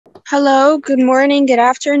Hello, good morning, good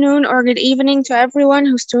afternoon, or good evening to everyone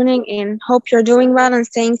who's tuning in. Hope you're doing well and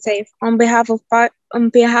staying safe. On behalf of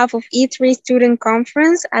E3 Student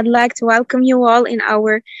Conference, I'd like to welcome you all in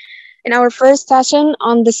our first session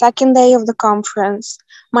on the second day of the conference.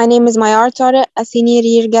 My name is Mayar Tare, a senior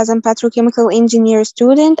year gas and petrochemical engineer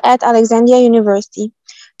student at Alexandria University.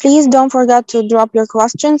 Please don't forget to drop your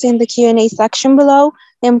questions in the Q&A section below,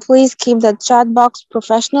 and please keep the chat box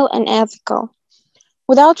professional and ethical.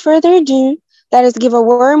 Without further ado, let us give a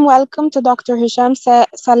warm welcome to Dr. Hesham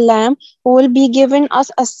Sallam, who will be giving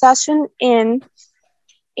us a session in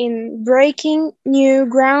breaking new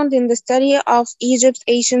ground in the study of Egypt's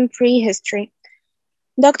ancient prehistory.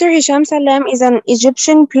 Dr. Hesham Sallam is an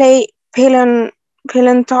Egyptian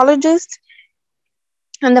paleontologist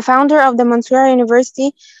and the founder of the Mansoura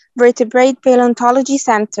University Vertebrate Paleontology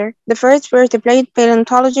Center, the first vertebrate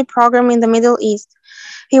paleontology program in the Middle East.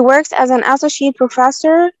 He works as an associate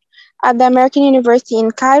professor at the American University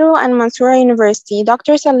in Cairo and Mansoura University.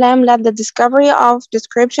 Dr. Sallam led the discovery of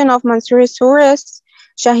description of Mansourasaurus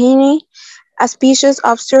shahini, a species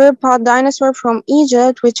of sauropod dinosaur from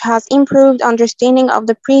Egypt, which has improved understanding of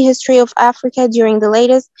the prehistory of Africa during the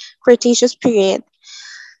latest Cretaceous period.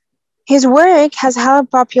 His work has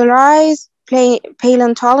helped popularize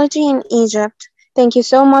paleontology in Egypt. Thank you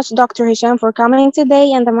so much, Dr. Hesham, for coming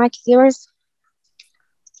today, and the mic is yours.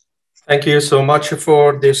 Thank you so much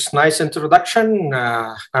for this nice introduction.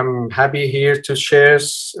 I'm happy here to share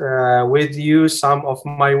with you some of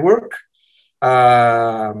my work.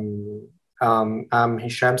 I'm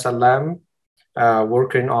Hesham Sallam,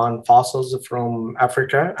 working on fossils from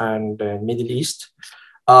Africa and Middle East.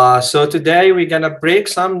 So today we're gonna break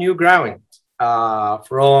some new ground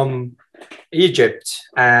from Egypt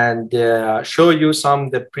and show you some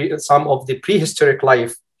of the prehistoric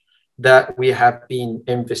life that we have been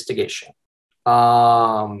investigation.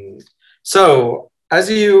 So as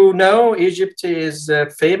you know, Egypt is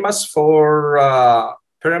famous for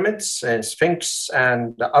pyramids and sphinx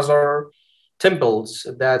and other temples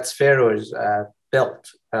that pharaohs built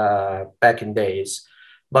back in days.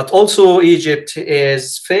 But also Egypt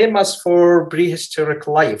is famous for prehistoric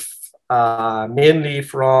life, mainly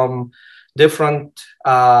from different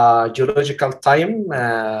geological time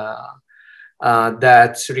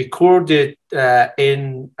that's recorded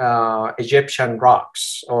in Egyptian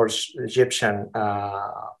rocks or Egyptian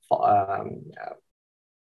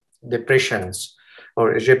depressions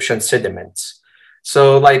or Egyptian sediments.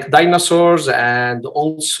 So like dinosaurs and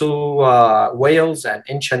also whales and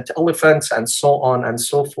ancient elephants and so on and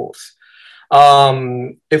so forth.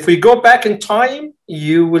 If we go back in time,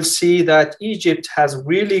 you will see that Egypt has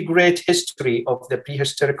really great history of the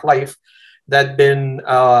prehistoric life that been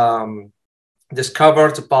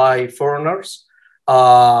discovered by foreigners.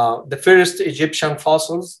 The first Egyptian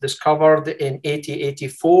fossils discovered in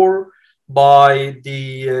 1884 by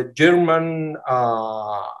the German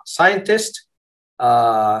scientist.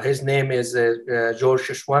 His name is George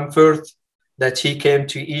Schwamfurth, that he came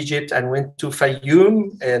to Egypt and went to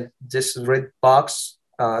Fayoum, and this red box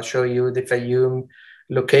show you the Fayoum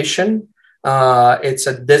location. It's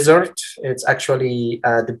a desert. It's actually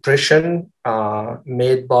a depression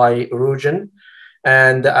made by erosion,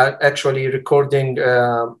 and actually recording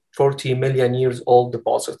 40 million years old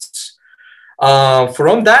deposits.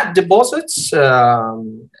 From that deposits,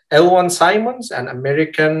 Elwan Simons, an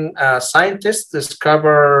American scientist,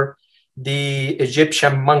 discovered the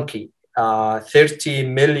Egyptian monkey, 30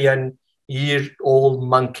 million year old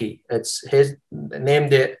monkey. It's his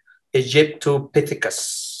named it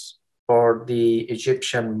Egyptopithecus, or the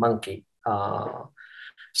Egyptian monkey.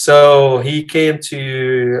 So he came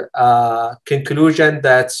to a conclusion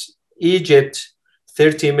that Egypt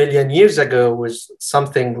 30 million years ago was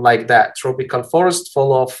something like that, tropical forest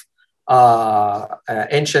full of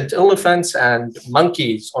ancient elephants and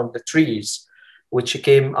monkeys on the trees, which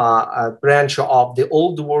became a branch of the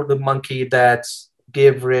old world monkey that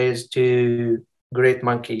gave rise to great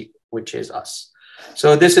monkey, which is us.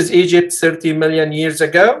 So this is Egypt 30 million years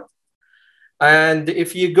ago. And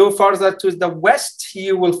if you go further to the west,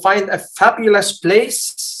 you will find a fabulous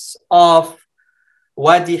place of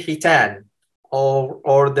Wadi Hitan,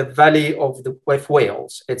 or the Valley of the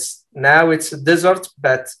Whales. Now it's a desert,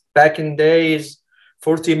 but back in days,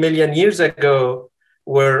 40 million years ago,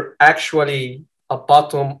 were actually a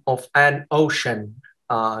bottom of an ocean,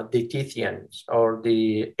 the Tethys, or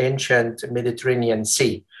the ancient Mediterranean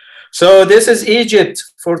Sea. So this is Egypt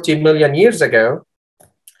 40 million years ago.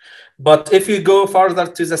 But if you go further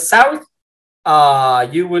to the south,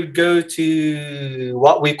 you will go to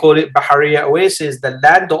what we call it Bahariya Oasis, the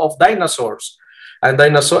land of dinosaurs. And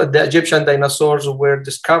the Egyptian dinosaurs were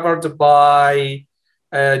discovered by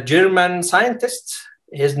a German scientist.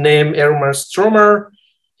 His name Ermer Stromer.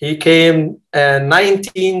 He came in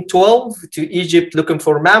 1912 to Egypt looking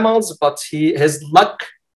for mammals, but his luck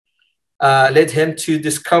led him to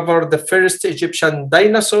discover the first Egyptian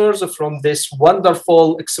dinosaurs from this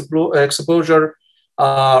wonderful exposure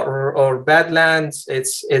or badlands.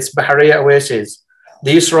 It's Bahariya Oasis.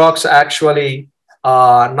 These rocks actually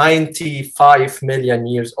are 95 million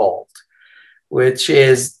years old, which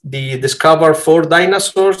is the discover four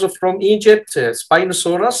dinosaurs from Egypt,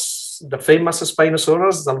 Spinosaurus, the famous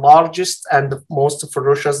Spinosaurus, the largest and the most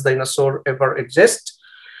ferocious dinosaur ever exist.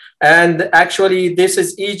 And actually, this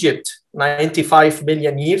is Egypt 95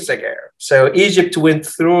 million years ago. So Egypt went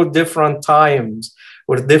through different times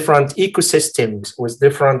with different ecosystems, with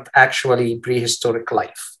different actually prehistoric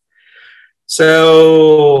life.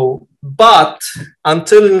 So, but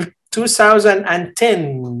until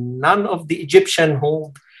 2010, none of the Egyptian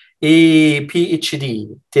hold a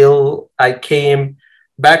PhD till I came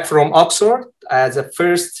back from Oxford as a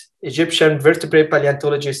first Egyptian vertebrate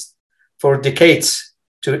paleontologist for decades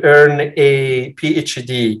to earn a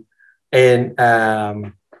PhD in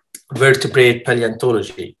vertebrate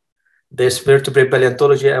paleontology. This vertebrate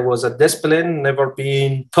paleontology was a discipline never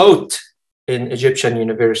been taught in Egyptian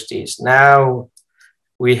universities. Now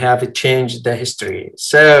we have changed the history.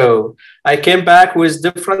 So I came back with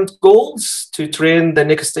different goals to train the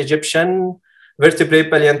next Egyptian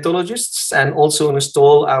vertebrate paleontologists and also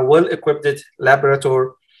install a well-equipped laboratory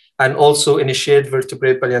and also initiate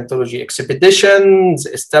vertebrate paleontology expeditions,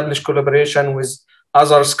 establish collaboration with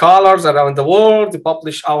other scholars around the world,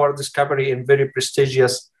 publish our discovery in very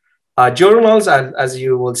prestigious journals, and as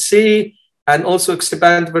you will see, and also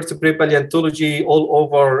expand vertebrate paleontology all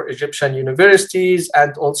over Egyptian universities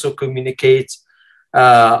and also communicate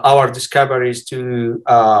our discoveries to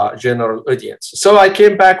general audience. So I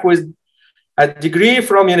came back with a degree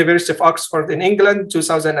from University of Oxford in England,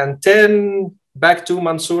 2010, back to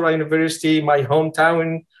Mansoura University, my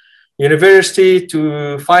hometown university,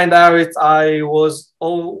 to find out I was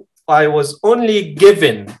only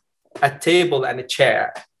given a table and a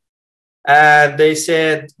chair. And they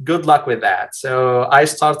said, good luck with that. So I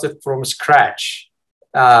started from scratch.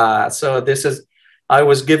 I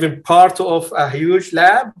was given part of a huge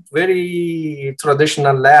lab, very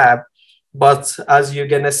traditional lab. But as you're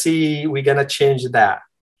going to see, we're going to change that.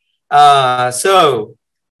 So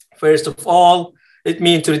first of all, let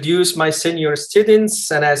me introduce my senior students,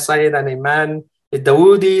 Sana Said and Iman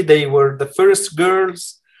Dawoodi. They were the first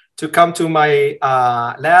girls to come to my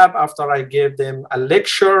lab after I gave them a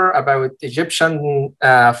lecture about Egyptian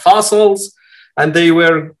fossils. And they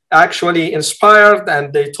were actually inspired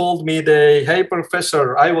and they told me, hey,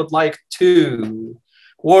 professor, I would like to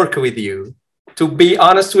work with you. To be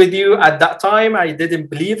honest with you, at that time, I didn't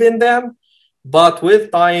believe in them. But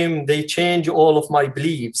with time, they changed all of my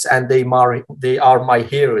beliefs and they are my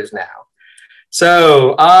heroes now.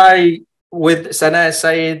 So with Sana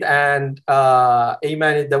Said and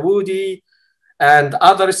Ayman Dawoodi and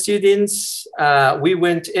other students, we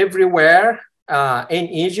went everywhere in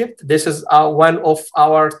Egypt. This is one of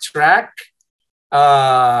our track.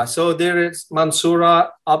 So there is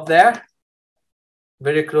Mansoura up there,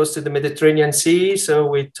 very close to the Mediterranean Sea. So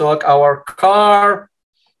we took our car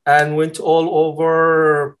and went all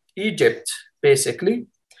over Egypt, basically.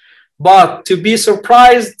 But to be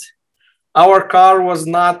surprised, our car was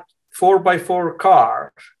not 4x4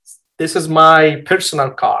 car. This is my personal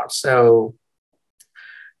car. So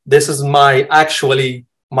this is my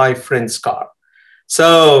friend's car.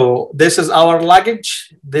 So this is our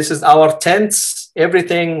luggage. This is our tents,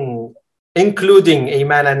 everything, including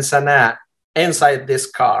Iman and Sana, inside this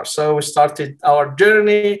car. So we started our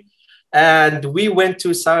journey and we went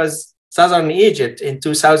to southern Egypt in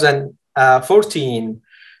 2014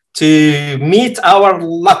 to meet our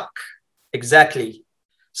luck. Exactly.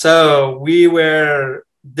 So we were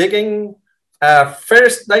digging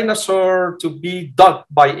first dinosaur to be dug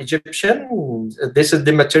by Egyptians. This is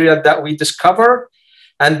the material that we discovered.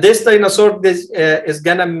 And this dinosaur is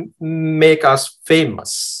gonna make us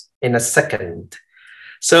famous in a second.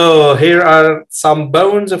 So here are some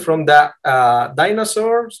bones from that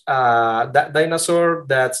dinosaurs.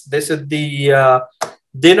 This is the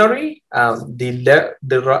denary, the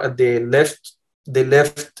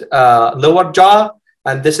left lower jaw,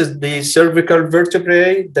 and this is the cervical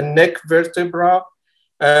vertebrae, the neck vertebra,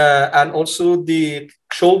 and also the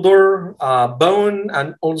shoulder bone,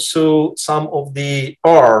 and also some of the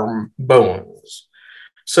arm bones.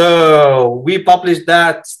 So we published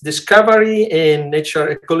that discovery in Nature,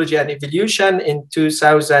 Ecology, and Evolution in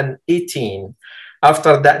 2018.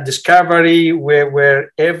 after that discovery, we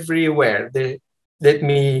were everywhere. Let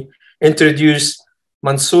me introduce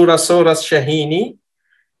Mansoura Shahini,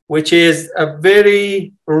 which is a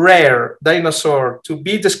very rare dinosaur to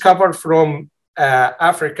be discovered from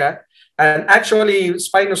Africa. And actually,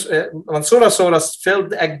 Mansoura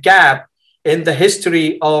filled a gap in the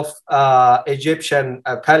history of Egyptian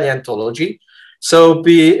paleontology. So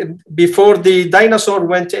before the dinosaur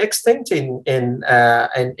went extinct in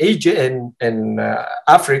Egypt, in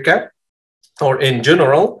Africa, or in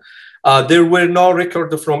general, there were no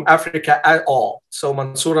record from Africa at all. So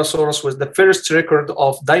Mansoura was the first record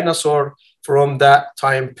of dinosaur from that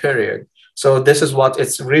time period. So this is what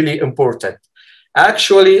it's really important.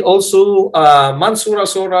 Actually, also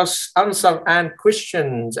Mansoura answer and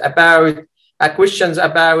questions about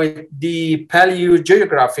the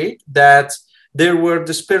paleogeography, that there were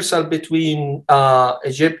dispersal between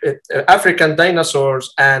African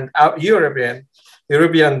dinosaurs and European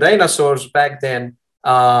dinosaurs back then.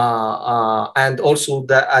 And also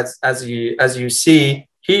that as you see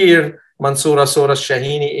here, Mansoura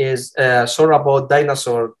Shahini is sort about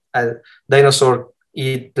dinosaur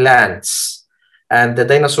eat plants, and the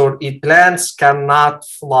dinosaur eat plants cannot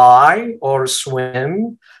fly or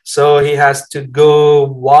swim, so he has to go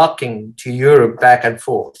walking to Europe back and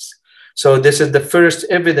forth. So this is the first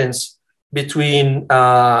evidence between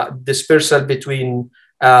dispersal between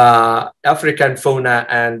African fauna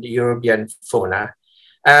and European fauna.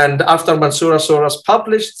 And after Mansoura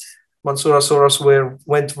published, Mansoura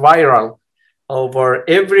went viral over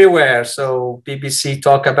everywhere. So BBC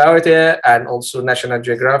talk about it, and also National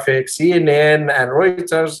Geographic, CNN, and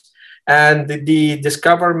Reuters. And the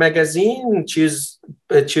Discover magazine choose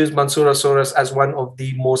Mansoura as one of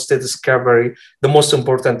the most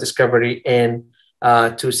important discovery in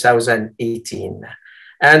 2018.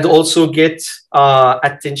 And also get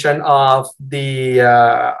attention of the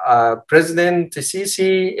President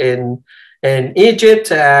Sisi in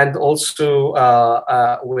Egypt, and also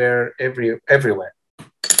were everywhere.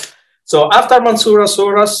 So after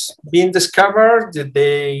Mansoura being discovered,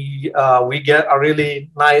 we get a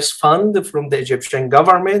really nice fund from the Egyptian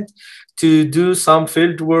government to do some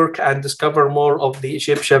field work and discover more of the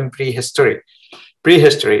Egyptian prehistory.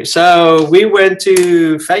 So we went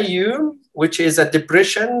to Fayoum, which is a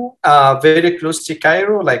depression very close to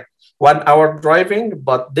Cairo, like 1 hour driving.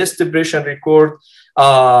 But this depression record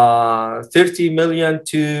 30 million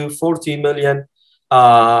to 40 million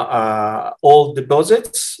old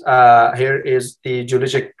deposits. Here is the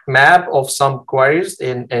geologic map of some quarries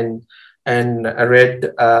in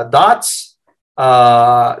red dots.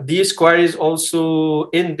 These quarries also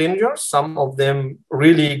in danger. Some of them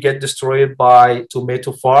really get destroyed by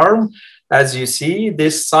tomato farm. As you see,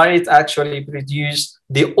 this site actually produced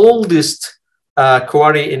the oldest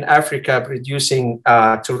quarry in Africa, producing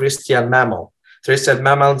terrestrial mammals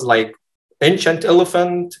like ancient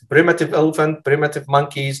elephant, primitive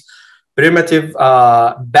monkeys, primitive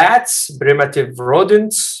bats, primitive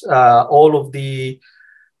rodents. All of the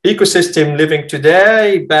ecosystem living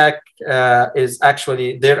today back is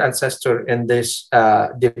actually their ancestor in these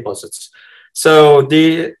deposits. So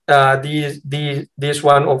this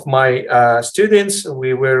one of my students,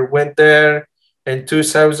 we went there in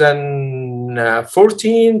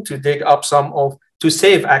 2014 to dig up to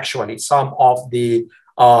save actually some of the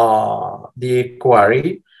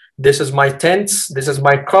quarry. This is my tents, this is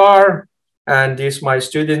my car, and these my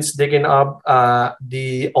students digging up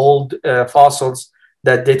the old fossils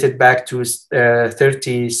that dated back to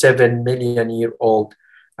 37 million year old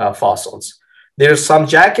fossils. There's some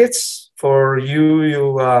jackets for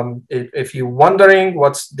you, if you're wondering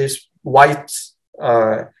what's this white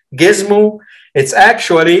gizmo. It's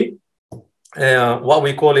actually what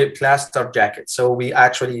we call it plaster jacket. So we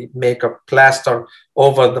actually make a plaster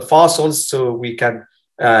over the fossils so we can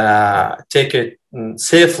take it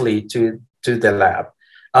safely to the lab.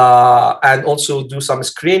 And also do some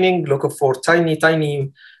screening, look for tiny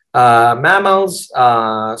mammals.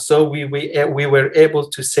 So we were able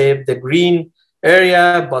to save the green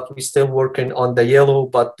area, but we're still working on the yellow,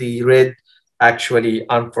 but the red actually,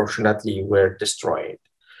 unfortunately, were destroyed.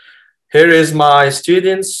 Here is my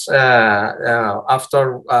students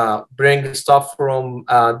after bringing stuff from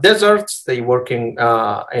deserts, they working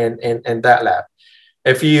in that lab.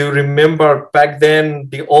 If you remember back then,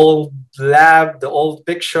 the old lab, the old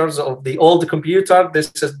pictures of the old computer,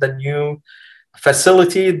 this is the new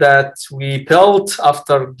facility that we built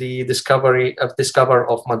after the discovery of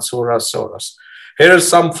Mansoura. Here are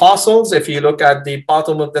some fossils. If you look at the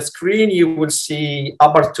bottom of the screen, you will see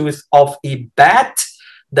upper tooth of a bat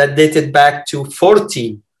that dated back to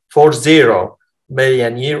 40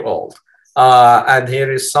 million year old. And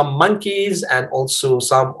here is some monkeys and also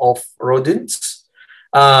some of rodents.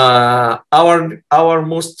 Our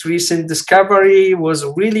most recent discovery was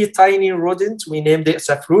really tiny rodent. We named it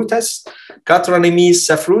Saffrutus. Catrony means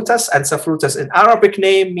Saffrutus, and Saffrutus in Arabic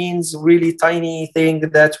name means really tiny thing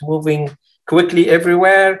that's moving quickly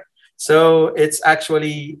everywhere. So it's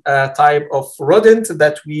actually a type of rodent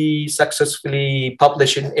that we successfully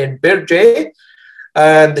publish in Berge.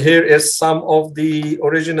 And here is some of the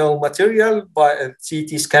original material by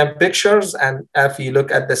CT scan pictures. And if you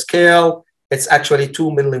look at the scale, it's actually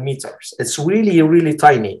 2 millimeters. It's really, really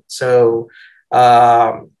tiny. So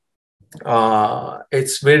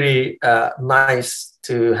it's very nice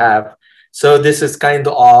to have. So this is kind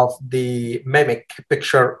of the mimic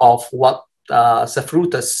picture of what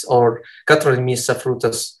Saffrutus or Catronymus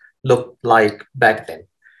saffrutus looked like back then.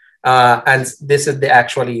 And this is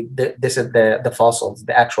the fossils,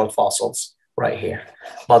 the actual fossils right here.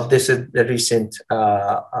 But this is the recent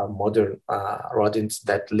modern rodents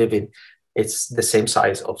that live in. It's the same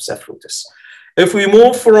size of Saffrutus. If we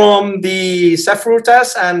move from the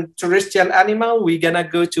Saffrutus and terrestrial animal, we're gonna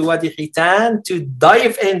go to Wadi Hitan to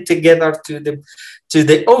dive in together to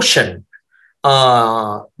the ocean.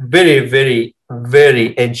 Very, very,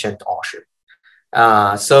 very ancient ocean.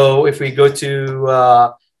 So if we go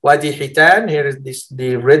to Wadi Hitan, here is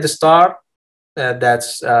the red star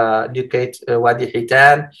that's locate Wadi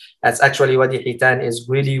Hitan. That's actually Wadi Hitan is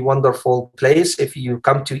really wonderful place. If you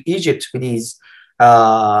come to Egypt, please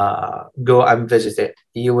go and visit it.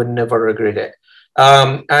 You will never regret it.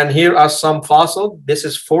 And here are some fossils. This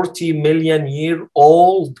is 40 million year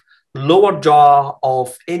old lower jaw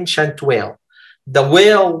of ancient whale. The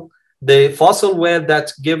whale, the fossil whale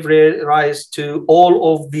that give rise to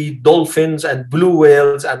all of the dolphins and blue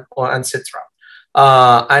whales and etc.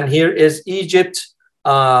 And here is Egypt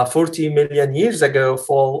 40 million years ago,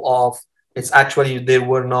 full of, it's actually, there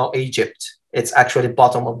were no Egypt. It's actually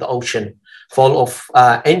bottom of the ocean, full of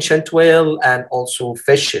ancient whale and also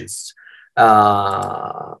fishes.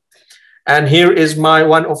 And here is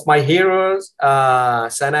one of my heroes,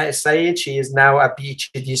 Sana Said. She is now a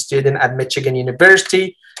PhD student at Michigan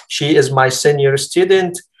University. She is my senior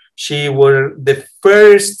student. She was the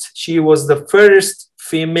first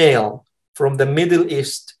female from the Middle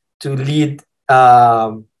East to lead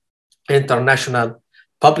international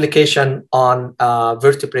publication on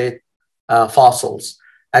vertebrate fossils.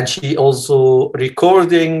 And she also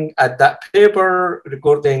recording at that paper,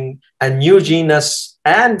 recording a new genus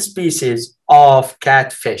and species of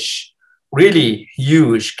catfish, really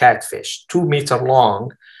huge catfish, 2 meter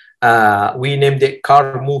long. We named it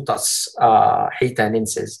Carmutus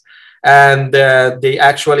hitanensis. And they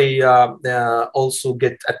actually also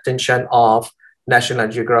get attention of National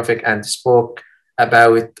Geographic and spoke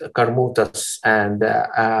about Carmutus and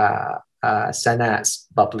Sana's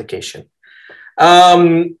publication.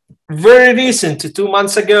 Very recent, 2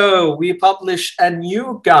 months ago, we published a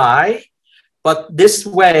new guy, but this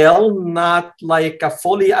whale, not like a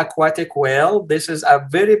fully aquatic whale. This is a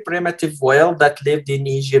very primitive whale that lived in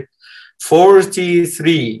Egypt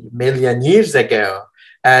 43 million years ago.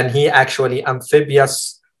 And he actually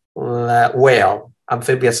amphibious whale,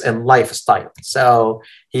 amphibious in lifestyle. So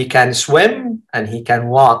he can swim and he can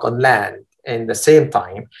walk on land in the same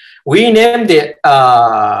time. We named it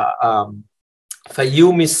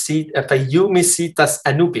Phaeomycetus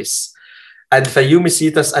anubis. And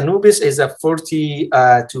Phaeomycetus anubis is a 40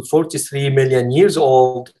 to 43 million years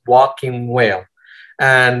old walking whale.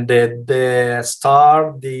 And the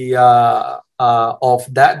star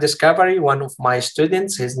of that discovery, one of my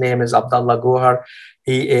students, his name is Abdullah Gohar.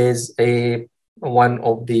 He is one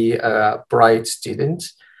of the bright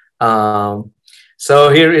students. So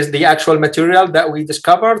here is the actual material that we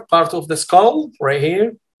discovered, part of the skull right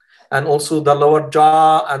here, and also the lower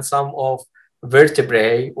jaw and some of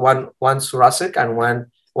vertebrae, one thoracic and one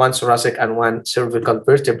cervical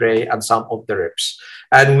vertebrae, and some of the ribs.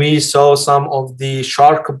 And we saw some of the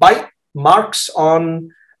shark bite marks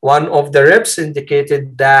on one of the ribs,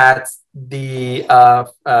 indicated that the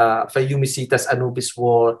Phaeomycetus anubis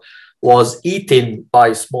was eaten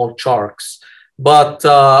by small sharks. But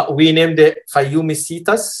we named it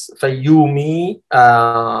Phaeomycetus,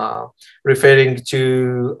 referring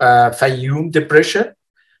to Fayum Depression,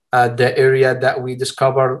 the area that we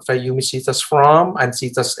discovered Phaeomycetus from, and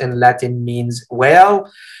cetus in Latin means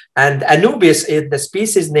whale. And Anubis is the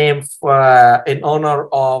species name in honor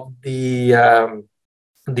of the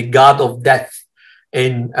god of death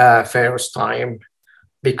in Pharaoh's time,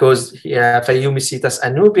 because Phaeomycetus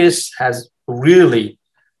anubis has really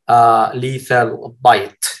lethal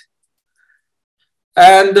bite.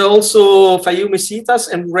 And also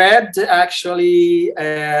Phaeomycetes in red actually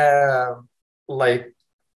like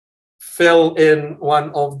fill in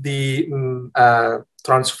one of the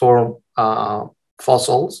transform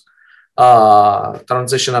fossils,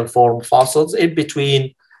 transitional form fossils in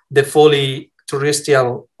between the fully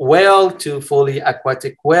terrestrial whale to fully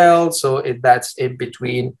aquatic whale. So that's in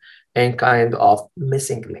between and kind of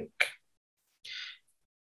missing link.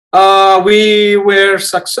 We were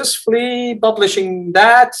successfully publishing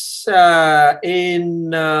that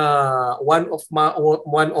in one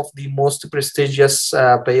of the most prestigious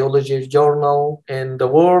biology journal in the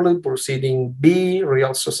world, Proceeding B,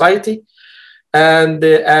 Real Society, and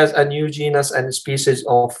as a new genus and species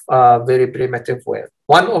of very primitive whale.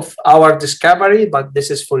 One of our discovery, but this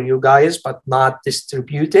is for you guys, but not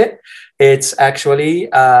distributed. It's actually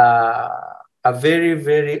a very,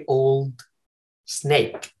 very old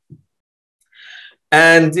snake.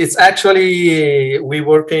 And it's actually we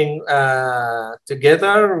working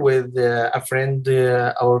together with a friend,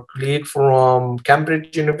 our colleague from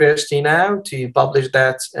Cambridge University now to publish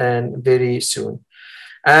that and very soon.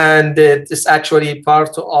 And it is actually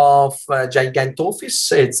part of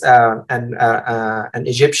Gigantophis. It's an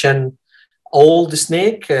Egyptian old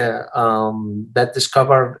snake that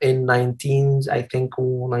discovered in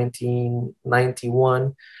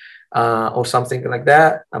 1991 or something like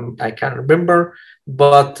that. I can't remember.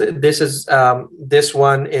 But this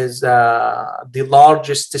one is the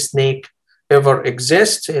largest snake ever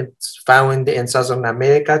exist. It's found in Southern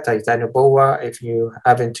America, Titanoboa. If you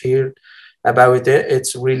haven't heard about it,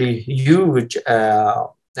 it's really huge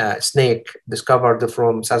snake discovered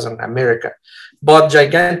from Southern America. But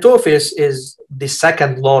Gigantophis is the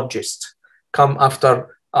second largest, come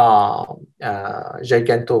after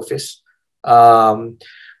Gigantophis.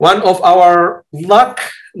 One of our luck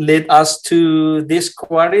led us to this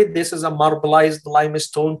quarry. This is a marbleized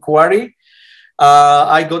limestone quarry.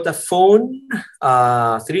 I got a phone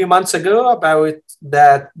 3 months ago about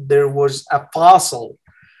that there was a fossil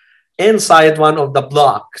inside one of the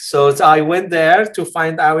blocks. So I went there to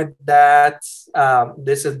find out that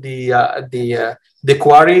this is the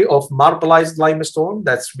quarry of marbleized limestone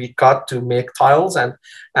that's we cut to make tiles and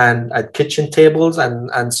kitchen tables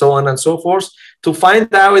and so on and so forth. To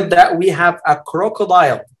find out that we have a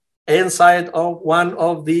crocodile inside of one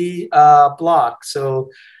of the blocks. So,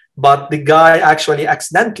 but the guy actually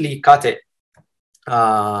accidentally cut it.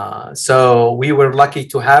 So we were lucky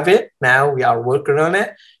to have it. Now we are working on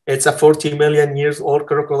it. It's a 40 million years old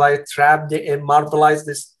crocodile trapped in marbleized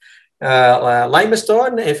this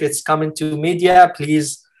limestone. If it's coming to media,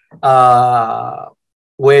 please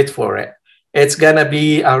wait for it. It's gonna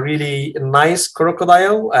be a really nice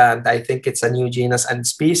crocodile, and I think it's a new genus and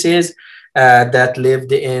species that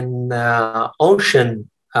lived in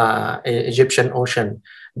Egyptian ocean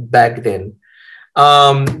back then.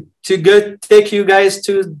 To take you guys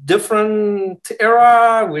to different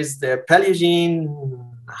era with the Paleogene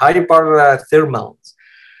hyperthermals.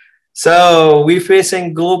 So we're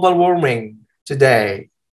facing global warming today,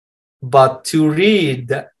 but to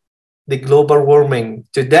read the global warming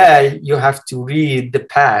today, you have to read the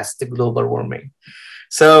past, the global warming.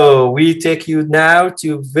 So we take you now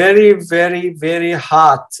to very, very, very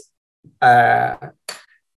hot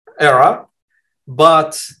era,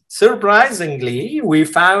 but surprisingly, we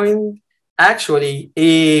found actually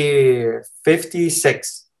a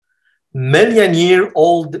 56 million year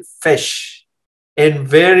old fish in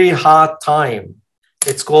very hot time.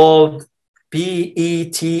 It's called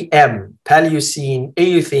PETM, Paleocene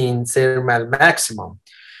Eocene Thermal Maximum.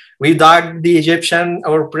 We dug the Egyptian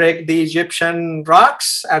or break the Egyptian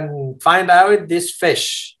rocks and find out this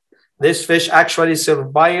fish. This fish actually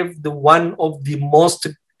survived one of the most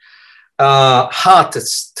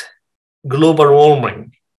hottest global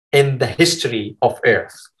warming in the history of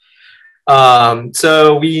Earth.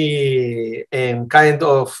 So we kind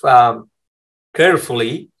of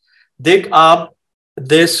carefully dig up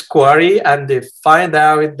this quarry and they find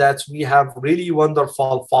out that we have really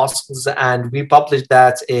wonderful fossils, and we published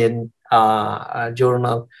that in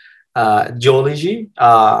journal Geology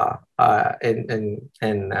in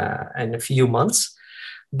a few months.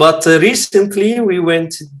 But recently we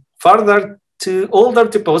went further to older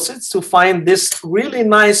deposits to find this really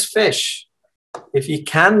nice fish. If you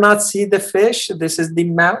cannot see the fish, this is the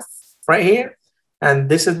mouth right here, and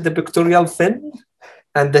this is the pectoral fin,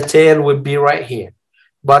 and the tail would be right here.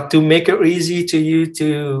 But to make it easy to you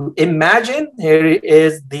to imagine, here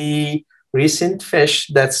is the recent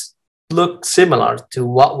fish that's look similar to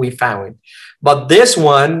what we found. But this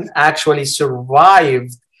one actually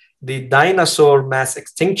survived the dinosaur mass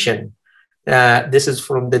extinction. This is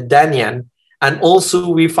from the Danyan, And also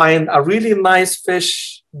we find a really nice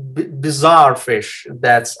fish, bizarre fish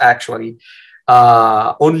that's actually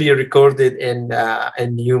only recorded in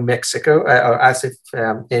New Mexico, or as if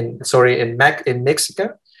in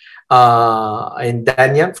Mexico, in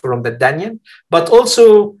Danyan, from the Danyan. But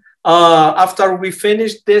also after we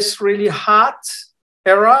finish this really hot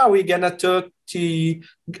era, we're gonna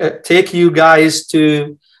take you guys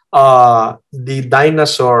to the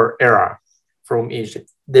dinosaur era from Egypt.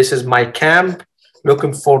 This is my camp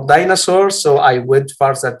looking for dinosaurs, so I went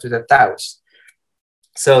further to the south.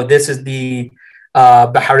 So this is the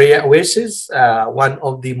Bahariya Oasis, one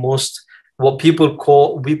of the most, what people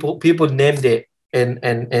named it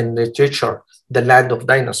in literature, the land of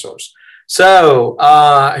dinosaurs. So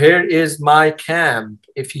here is my camp.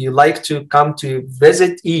 If you like to come to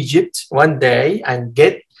visit Egypt one day and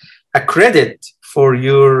get a credit for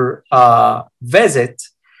your visit,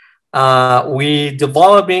 we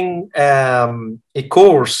developing a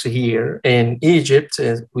course here in Egypt.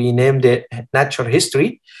 We named it Natural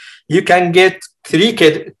History. You can get three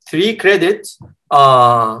credits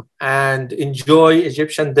and enjoy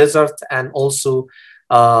Egyptian desert, and also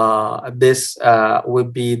this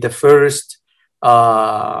would be the first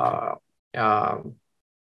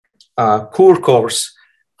core course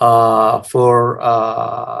for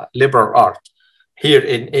liberal art here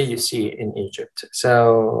in AUC in Egypt.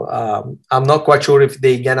 So I'm not quite sure if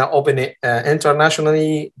they're gonna open it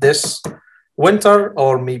internationally this winter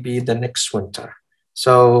or maybe the next winter.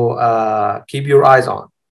 So keep your eyes on.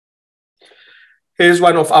 Here's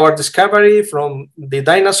one of our discovery from the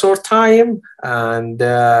dinosaur time, and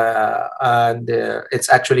it's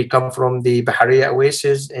actually come from the Bahariya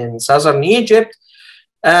Oasis in southern Egypt.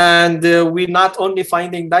 And we not only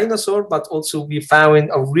finding dinosaur, but also we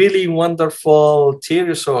found a really wonderful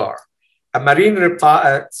pterosaur, a marine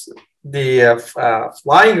reptile, the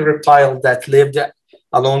flying reptile that lived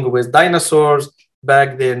along with dinosaurs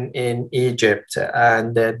back then in Egypt.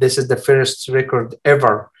 And this is the first record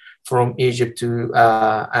ever from Egypt to,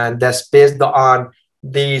 and that's based on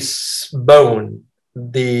this bone,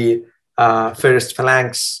 the first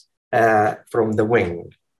phalanx from the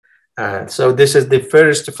wing. So this is the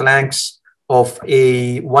first phalanx of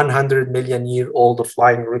a 100 million year old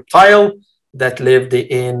flying reptile that lived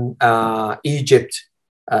in Egypt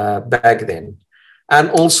back then.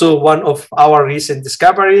 And also one of our recent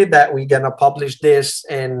discovery that we're gonna publish this,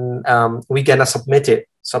 and we're gonna submitted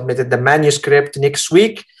the manuscript next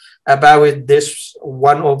week about this,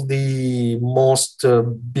 one of the most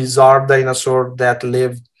bizarre dinosaur that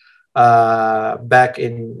lived back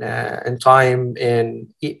in time in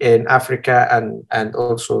Africa and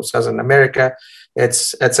also Southern America.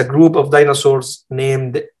 It's a group of dinosaurs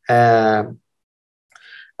named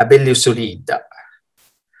Abeliosaurid.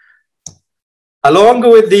 Along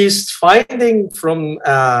with this finding from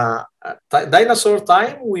dinosaur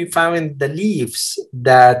time, we found the leaves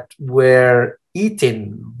that were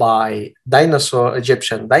eaten by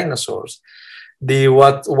Egyptian dinosaurs.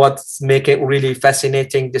 What's make it really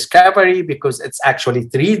fascinating discovery, because it's actually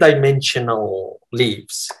three-dimensional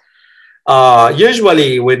leaves.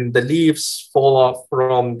 Usually when the leaves fall off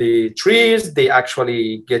from the trees, they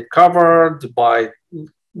actually get covered by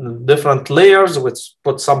different layers, which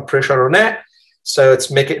put some pressure on it, so it's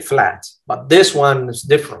make it flat. But this one is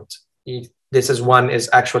different. One is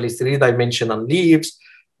actually three-dimensional leaves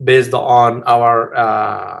based on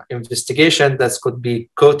our investigation that could be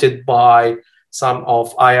coated by some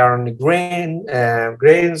of iron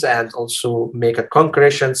grains, and also make a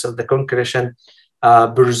concretion. So the concretion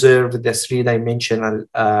preserve the three-dimensional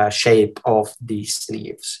shape of these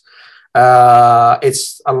leaves. We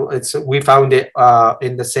found it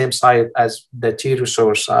in the same site as the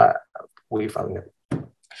pterosaurs. We found it.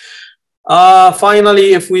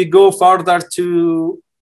 Finally, if we go further to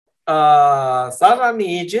southern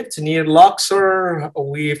Egypt near Luxor,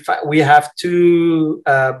 we have two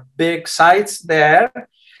big sites there.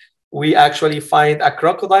 We actually find a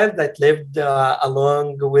crocodile that lived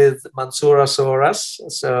along with Mansoura.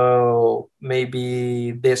 So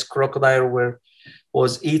maybe this crocodile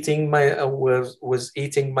was eating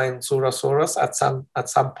Mansoura at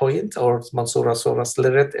some point, or Mansoura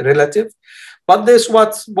relative. But this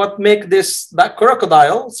what make that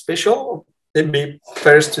crocodile special. Let me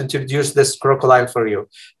first introduce this crocodile for you.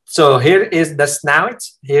 So here is the snout.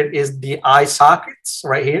 Here is the eye sockets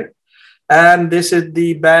right here. And this is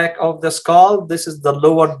the back of the skull. This is the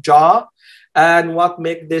lower jaw. And what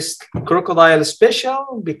makes this crocodile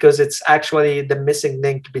special? Because it's actually the missing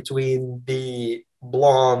link between the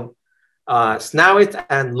blonde snout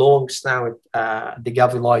and long snout, the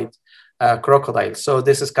gaviloid crocodile. So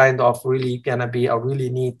this is kind of really gonna be a really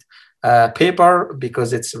neat paper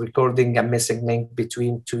because it's recording a missing link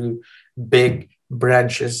between two big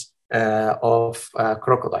branches of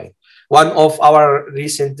crocodile. One of our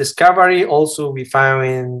recent discovery also we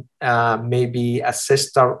found maybe a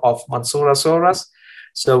sister of Mansoura.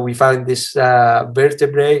 So we found this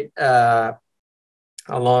vertebrae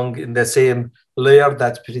along in the same layer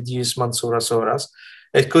that produce Mansoura.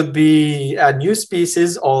 It could be a new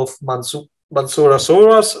species of Mansoura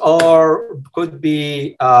or could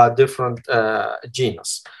be a different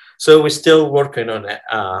genus. So we're still working on it,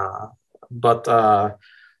 but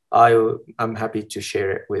I'm happy to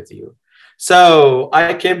share it with you. So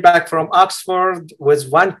I came back from Oxford with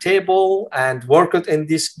one table and worked in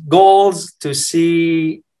these goals to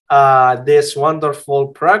see this wonderful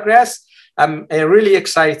progress. I'm really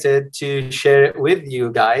excited to share it with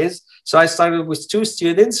you guys. So I started with 2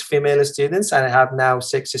 students, female students, and I have now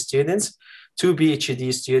 6 students, 2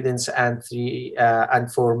 PhD students and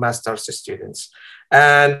 4 master's students.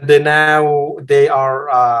 And now they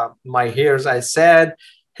are my heroes. I said,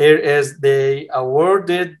 here is they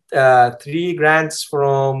awarded 3 grants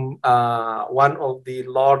from one of the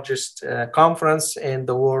largest conference in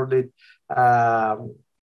the world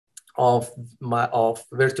of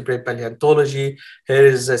vertebrate paleontology. Here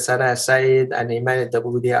is Sana Said and Iman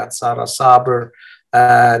Daboudi and Sarah Saber.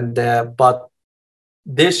 And but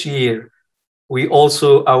this year we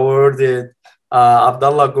also awarded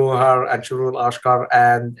Abdullah Gohar and Shurul Ashkar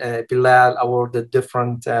and Bilal awarded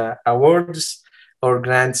different awards or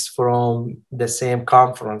grants from the same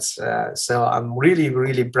conference. So I'm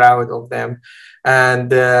really proud of them.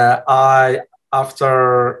 And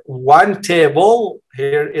after one table,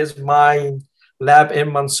 here is my lab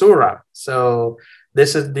in Mansoura. So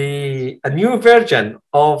this is a new version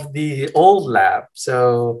of the old lab.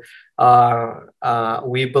 So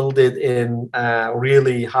we build it in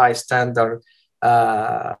really high standard.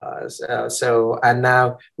 And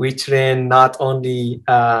now we train not only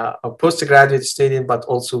a postgraduate student, but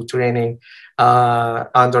also training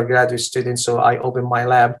undergraduate students. So I open my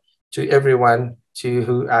lab to everyone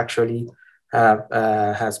who actually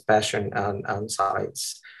has passion on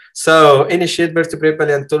science. So initiate vertebrate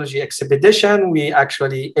paleontology expedition. We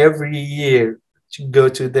actually every year to go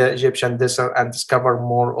to the Egyptian desert and discover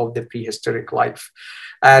more of the prehistoric life.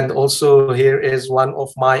 And also here is one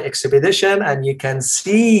of my expedition, and you can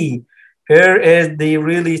see here is the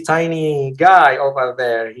really tiny guy over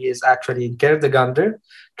there. He is actually in kindergarten,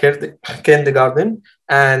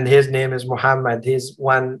 and his name is Muhammad. He's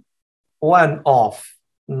one of,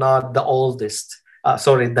 not the oldest.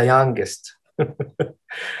 Sorry, the youngest.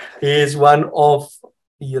 He is one of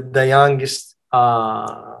the youngest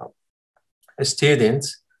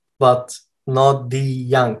students, but not the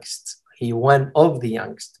youngest. He one of the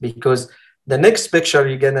youngest, because the next picture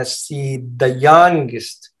you're gonna see the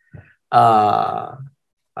youngest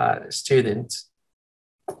student.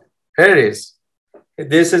 Here it is.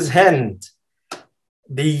 This is Hind,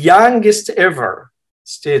 the youngest ever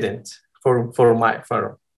student for my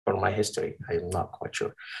history. I'm not quite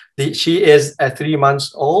sure. She is 3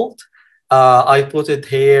 months old. I put it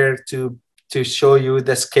here to show you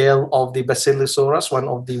the scale of the Basilosaurus, one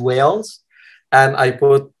of the whales. And I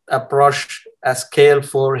put a scale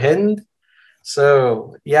for Hind.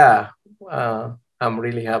 So yeah, I'm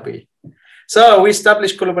really happy. So we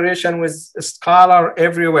established collaboration with scholars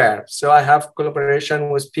everywhere. So I have collaboration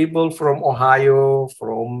with people from Ohio,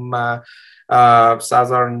 from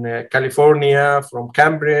Southern California, from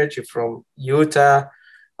Cambridge, from Utah,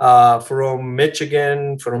 from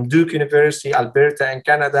Michigan, from Duke University, Alberta in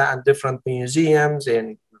Canada, and different museums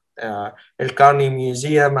in El Carney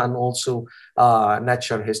Museum and also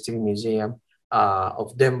Natural History Museum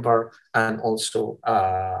of Denver, and also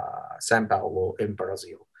Sao Paulo in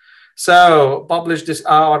Brazil. So publish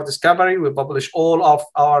our discovery. We publish all of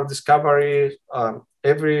our discovery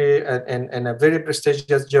in a very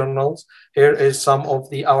prestigious journals. Here is some of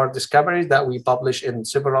our discoveries that we publish in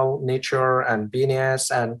several Nature and PNAS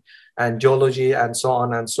and Geology and so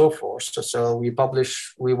on and so forth. So we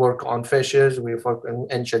work on fishes, we work on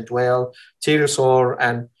ancient whale, pterosaur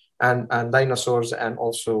and dinosaurs, and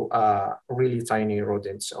also really tiny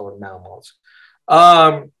rodents or mammals.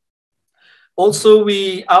 Also,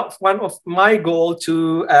 one of my goal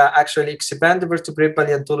to actually expand the vertebrate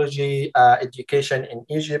paleontology education in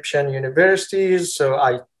Egyptian universities. So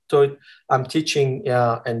I'm teaching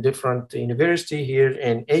in different university here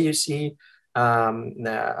in AUC,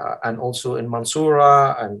 and also in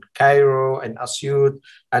Mansoura and Cairo and Asyut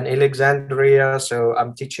and Alexandria. So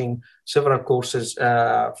I'm teaching several courses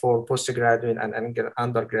for postgraduate and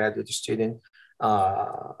undergraduate students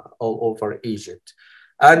all over Egypt.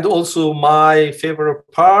 And also my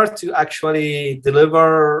favorite part to actually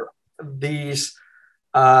deliver these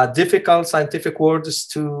difficult scientific words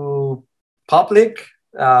to public.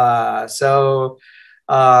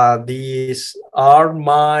 These are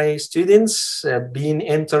my students being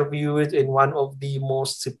interviewed in one of the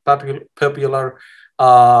most popular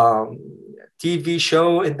um, TV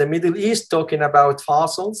show in the Middle East talking about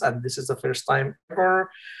fossils, and this is the first time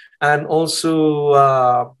ever. And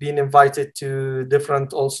also being invited to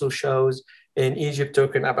different also shows in Egypt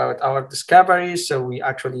talking about our discoveries. So we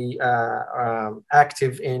actually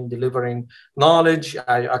active in delivering knowledge.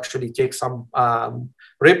 I actually take some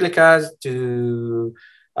replicas to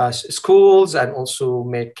schools and also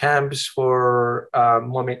make camps for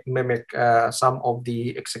mimic some of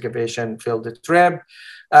the excavation field trip.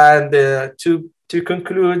 And to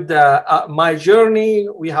conclude my journey,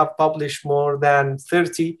 we have published more than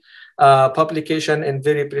 30 publication in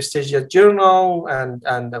very prestigious journal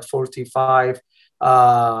and 45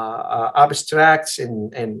 abstracts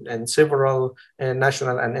in several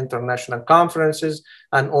national and international conferences,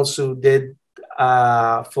 and also did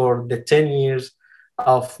for the 10 years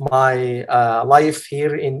of my life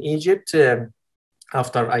here in Egypt.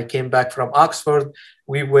 After I came back from Oxford,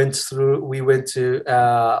 we went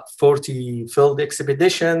to 40 field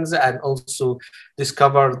expeditions and also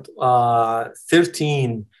discovered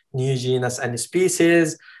 13 new genus and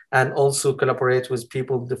species, and also collaborate with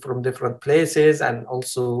people from different places, and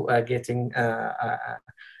also getting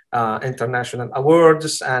international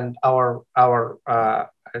awards, and our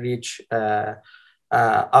reach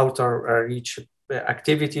outer reach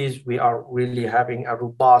activities. We are really having a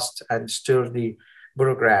robust and sturdy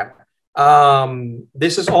program.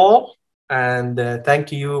 This is all, and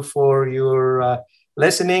thank you for your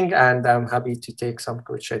listening, and I'm happy to take some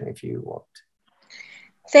question if you want.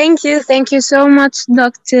 Thank you so much,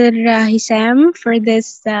 Dr. Hisham, for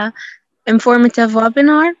this informative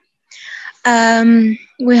webinar.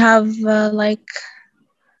 We have like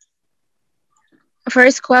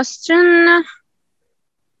first question.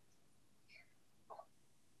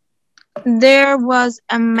 There was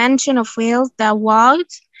a mention of whales that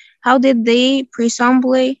walked. How did they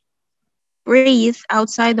presumably breathe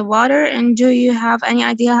outside the water? And do you have any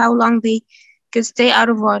idea how long they could stay out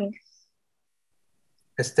of water?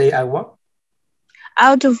 Stay at what?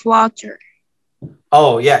 Out of water.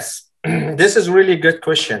 Oh, yes. This is really good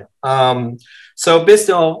question. So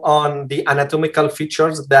based on the anatomical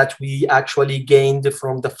features that we actually gained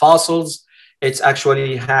from the fossils, it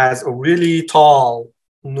actually has a really tall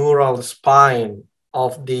neural spine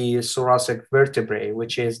of the thoracic vertebrae,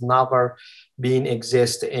 which is never been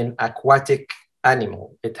exist in aquatic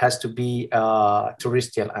animal. It has to be a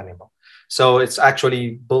terrestrial animal. So it's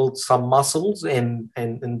actually built some muscles in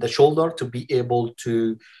the shoulder to be able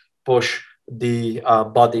to push the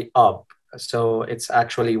body up. So it's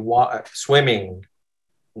actually swimming,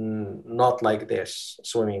 not like this,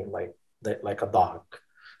 swimming like a dog.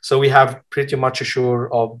 So we have pretty much sure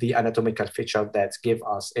of the anatomical feature that give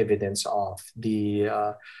us evidence of the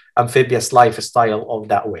amphibious lifestyle of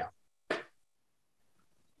that whale.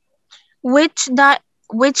 Which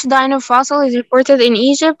dino fossil is reported in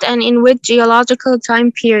Egypt and in which geological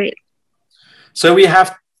time period? So we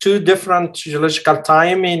have two different geological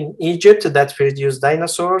time in Egypt that produce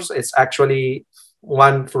dinosaurs. It's actually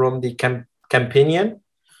one from the Campanian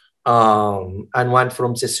and one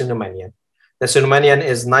from the Cenomanian. The Cenomanian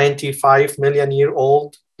is 95 million year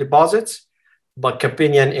old deposits, but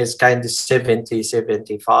Campanian is kind of 70,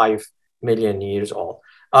 75 million years old.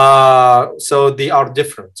 So they are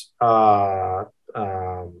different.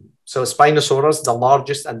 So Spinosaurus, the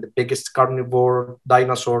largest and the biggest carnivore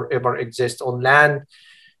dinosaur ever exist on land,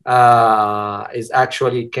 is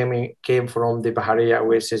actually came from the Bahariya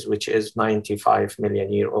Oasis, which is 95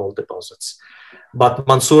 million year old deposits. But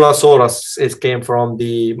Mansoura came from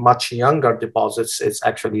the much younger deposits. It's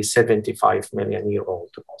actually 75 million year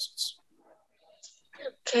old deposits.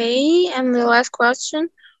 Okay, and the last question.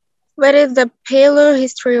 What is the paleo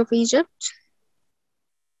history of Egypt?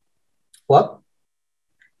 What?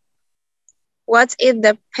 What is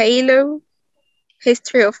the paleo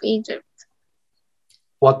history of Egypt?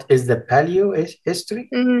 What is the paleo history?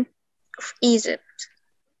 Of Egypt.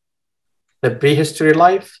 The prehistory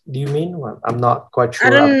life, do you mean? Well, I'm not quite sure. I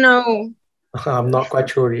don't know. I'm not quite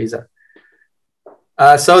sure either.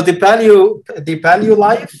 So the paleo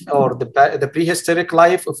life, or the prehistoric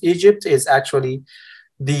life of Egypt, is actually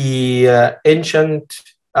the ancient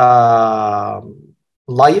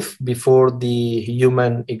life before the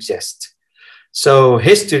human exist. So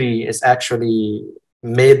history is actually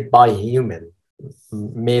made by human,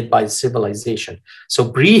 made by civilization. So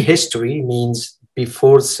prehistory means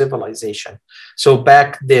before civilization. So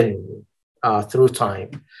back then, through time.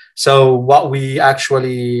 So what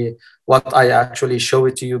I actually show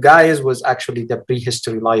it to you guys was actually the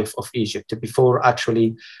prehistory life of Egypt before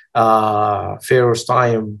actually Pharaoh's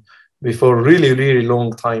time, before really, really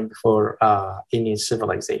long time before any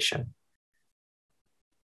civilization.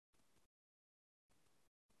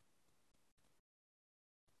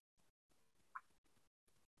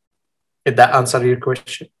 Did that answer your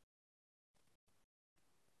question?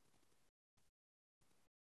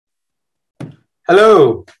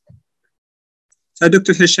 Hello. So,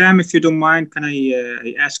 Dr. Hesham, if you don't mind, can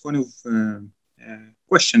I ask one of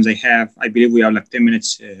questions I have? I believe we are like 10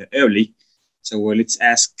 minutes early. So let's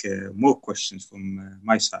ask more questions from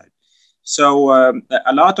my side. So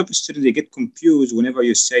a lot of students, they get confused whenever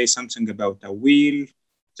you say something about a wheel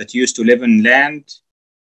that used to live in land.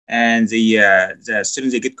 And the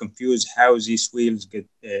students, they get confused how these whales get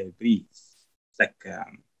breathe. Like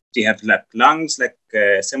they have like lungs, like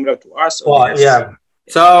similar to us. Or Well, yeah.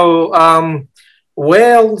 So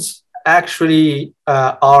whales actually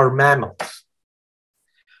are mammals.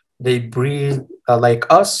 They breathe like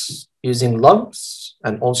us using lungs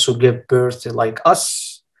and also give birth like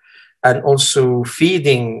us and also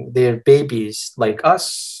feeding their babies like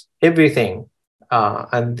us, everything.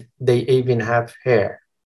 And they even have hair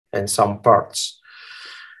in some parts.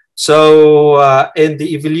 So in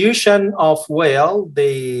the evolution of whale,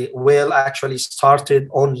 the whale actually started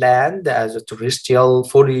on land as a terrestrial,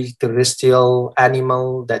 fully terrestrial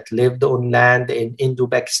animal that lived on land in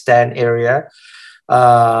Indo-Pakistan area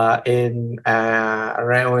in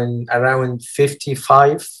around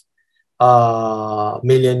 55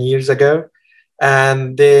 million years ago.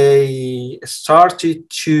 And they started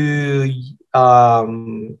to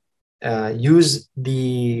use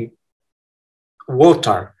the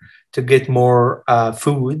water to get more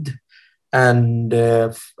food, and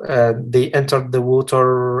they entered the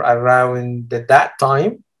water around that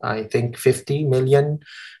time, I think 50 million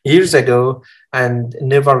years ago, and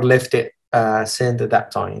never left it since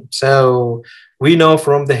that time. So we know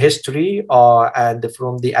from the history and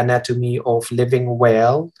from the anatomy of living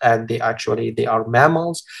whale, and they are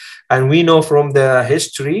mammals, and we know from the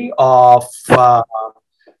history of the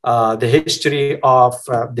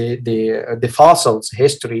fossils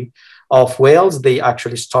history of whales. They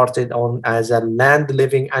actually started on as a land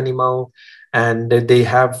living animal, and they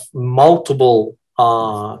have multiple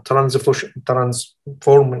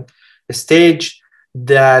transforming stage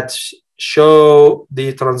that show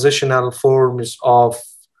the transitional forms of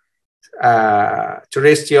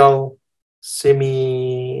terrestrial,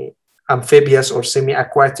 semi amphibious or semi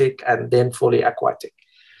aquatic, and then fully aquatic.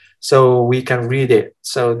 So we can read it.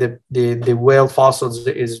 So the whale fossils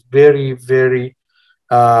is very, very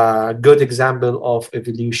good example of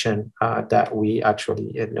evolution that we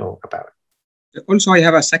actually know about. Also, I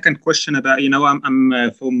have a second question about, I'm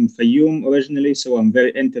from Fayoum originally, so I'm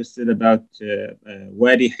very interested about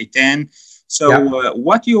Wadi Hitan. So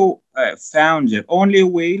what you found there, only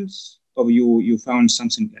whales, or you found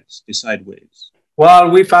something else beside whales?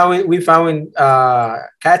 Well, we found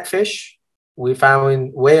catfish, we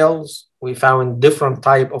found whales, we found different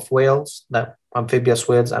type of whales, that amphibious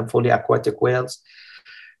whales and fully aquatic whales.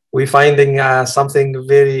 We're finding something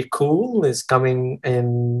very cool is coming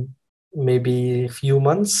in maybe a few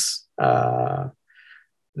months. Let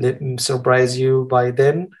me surprise you by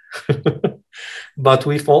then. But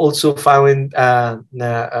we've also found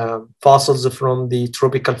fossils from the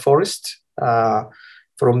tropical forest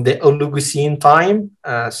from the Oligocene time.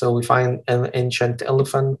 So we find an ancient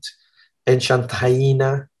elephant, ancient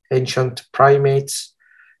hyena, ancient primates,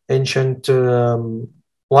 ancient,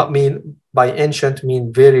 what mean by ancient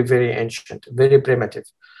mean very, very ancient, very primitive.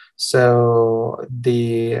 So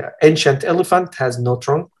the ancient elephant has no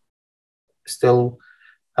trunk, still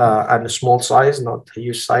and a small size, not a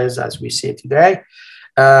huge size as we see today.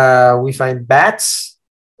 We find bats,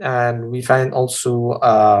 and we find also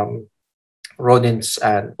rodents,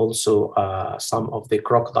 and also some of the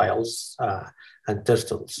crocodiles and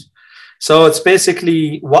turtles. So it's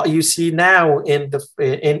basically what you see now in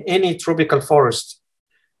any tropical forest.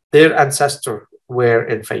 Their ancestors were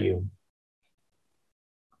in Fayoum.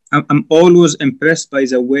 I'm always impressed by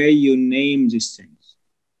the way you name these things.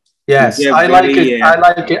 Yes, I like it.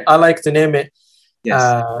 I like to name it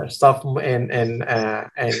stuff in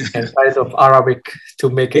kind of Arabic to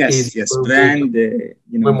make it easy. Yes, brand,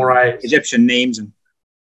 memorize Egyptian names.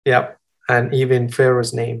 Yeah, and even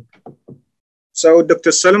Pharaoh's name. So,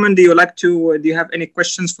 Dr. Solomon, do you have any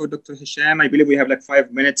questions for Dr. Hesham? I believe we have like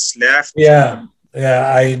 5 minutes left. Yeah,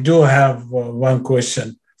 I do have one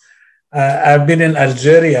question. I've been in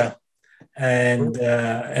Algeria, and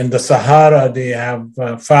in the Sahara they have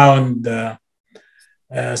found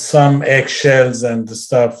some eggshells and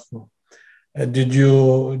stuff. Did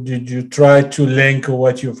you try to link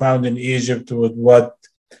what you found in Egypt with what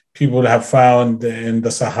people have found in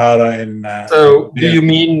the Sahara in So do you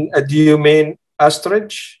mean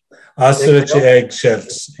ostrich? ostrich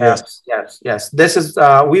eggshells? Yes. Yes. This is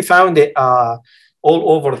we found it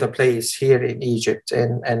all over the place here in Egypt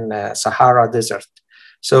in Sahara Desert.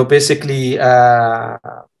 So basically,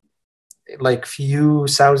 like few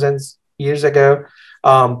thousands years ago,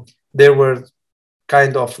 there were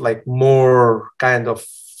kind of like more kind of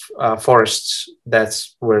forests that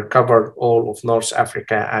were covered all of North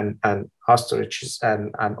Africa, and ostriches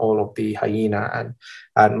and all of the hyena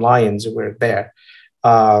and lions were there.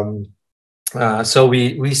 Um, so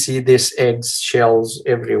we see these eggs shells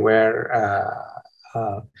everywhere.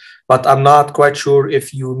 But I'm not quite sure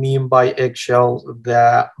if you mean by eggshell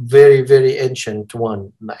the very, very ancient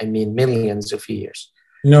one. I mean millions of years.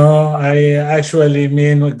 No, I actually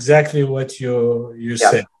mean exactly what you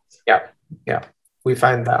said. Yeah. We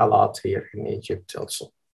find that a lot here in Egypt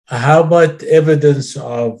also. How about evidence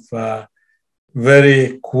of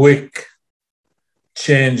very quick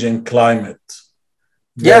change in climate?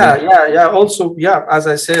 Also, as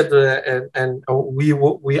I said, and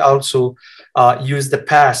we also use the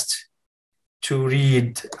past to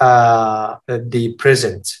read the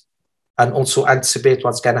present and also anticipate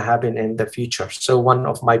what's going to happen in the future. So one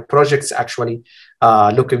of my projects actually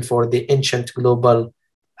looking for the ancient global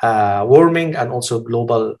warming and also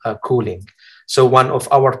global cooling. So one of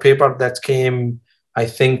our paper that came, I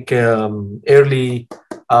think, early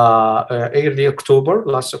October,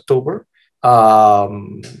 last October, about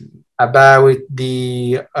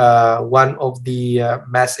the one of the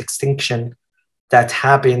mass extinction that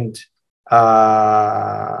happened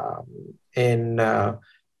in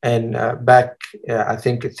back I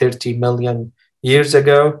think 30 million years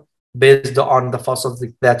ago, based on the fossils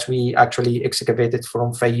that we actually excavated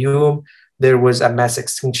from Fayoum. There was a mass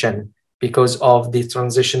extinction because of the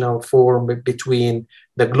transitional form between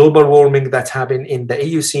the global warming that happened in the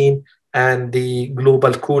Eocene and the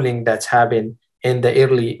global cooling that's happened in the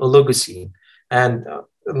early Oligocene. And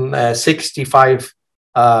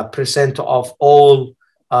 65% of all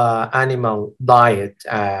animal diet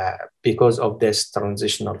because of this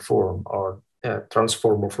transitional form or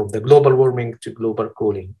transformer from the global warming to global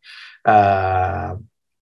cooling. And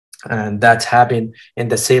that happened in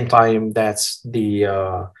the same time that the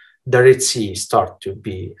Red Sea start to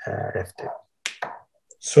be rifted.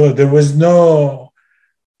 So there was no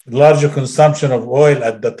larger consumption of oil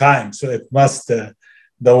at the time. So it must, the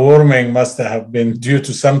warming must have been due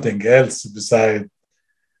to something else beside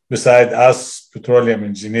us petroleum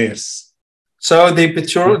engineers. So the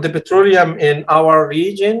petroleum in our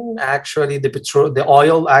region, actually the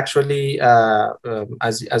oil actually,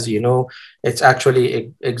 as you know, it's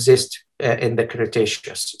actually exists in the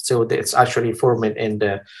Cretaceous. So it's actually formed in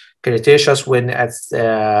the Cretaceous when it's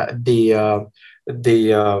the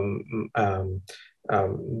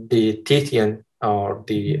Tethyan or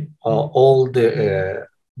the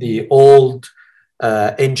old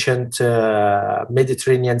ancient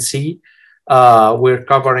Mediterranean Sea. We're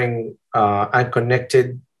covering and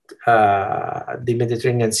connected the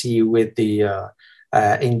Mediterranean Sea with the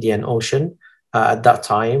Indian Ocean at that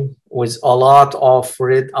time, with a lot of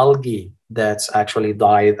red algae that's actually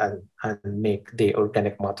died and make the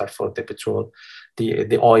organic matter for the petrol,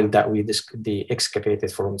 the oil that we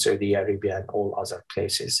excavated from Saudi Arabia and all other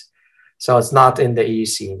places. So it's not in the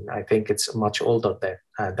Eocene. I think it's much older than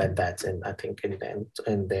that, and I think in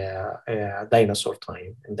the dinosaur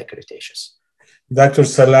time in the Cretaceous. Dr.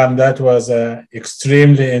 Sallam, that was an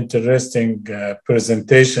extremely interesting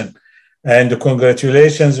presentation, and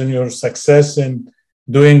congratulations on your success in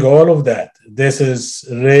doing all of that. This is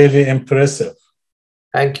really impressive.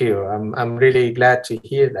 Thank you. I'm really glad to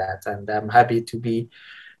hear that, and I'm happy to be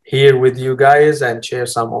here with you guys and share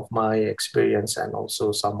some of my experience and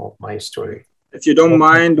also some of my story. If you don't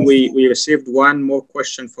mind, we received one more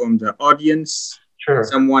question from the audience. Sure.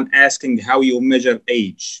 Someone asking how you measure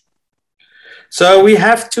age. So we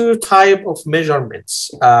have two types of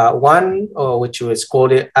measurements. One, which is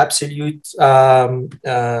called absolute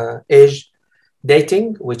age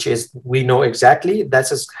dating, which is we know exactly that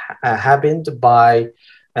has happened by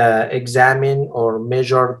examine or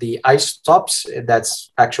measure the isotopes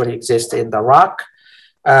that's actually exist in the rock.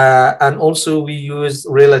 And also we use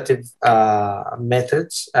relative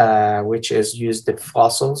methods, which is use the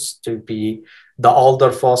fossils to be the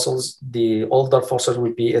older fossils. The older fossils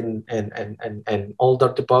would be in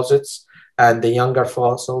older deposits, and the younger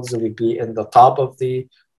fossils would be in the top of the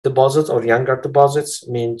deposits or younger deposits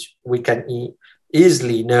means we can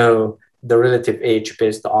easily know the relative age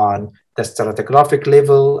based on the stratigraphic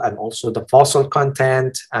level and also the fossil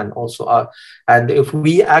content, and also and if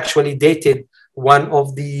we actually dated one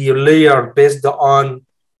of the layer based on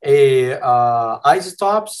a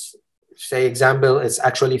isotopes, say example, it's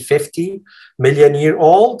actually 50 million year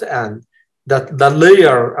old, and that the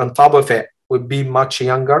layer on top of it would be much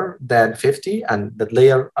younger than 50, and the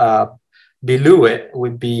layer below it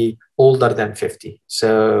would be older than 50.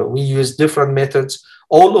 So we use different methods.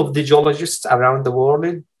 All of the geologists around the world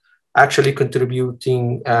actually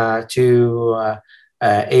contributing to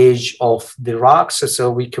age of the rocks. So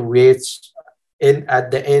we create at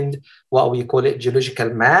the end what we call it geological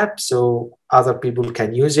map, so other people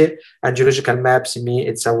can use it. And geological maps, to me,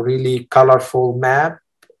 it's a really colorful map,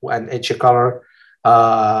 and each color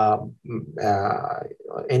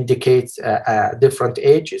indicates different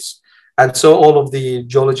ages. And so all of the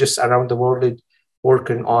geologists around the world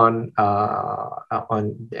working on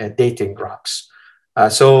dating rocks.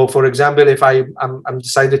 So, for example, if I'm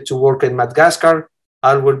decided to work in Madagascar,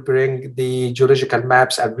 I will bring the geological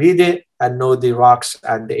maps and read it and know the rocks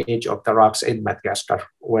and the age of the rocks in Madagascar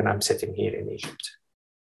when I'm sitting here in Egypt.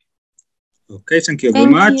 Okay, thank you very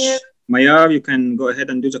much. Mayar, you can go ahead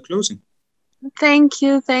and do the closing. Thank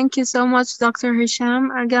you so much, Dr. Hesham,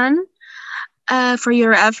 again, for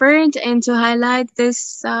your effort, and to highlight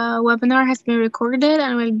this webinar has been recorded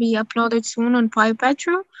and will be uploaded soon on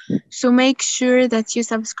PyPetro. So make sure that you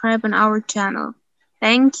subscribe on our channel.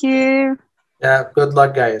 Thank you. Yeah, good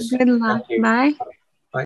luck, guys. Good luck. Bye.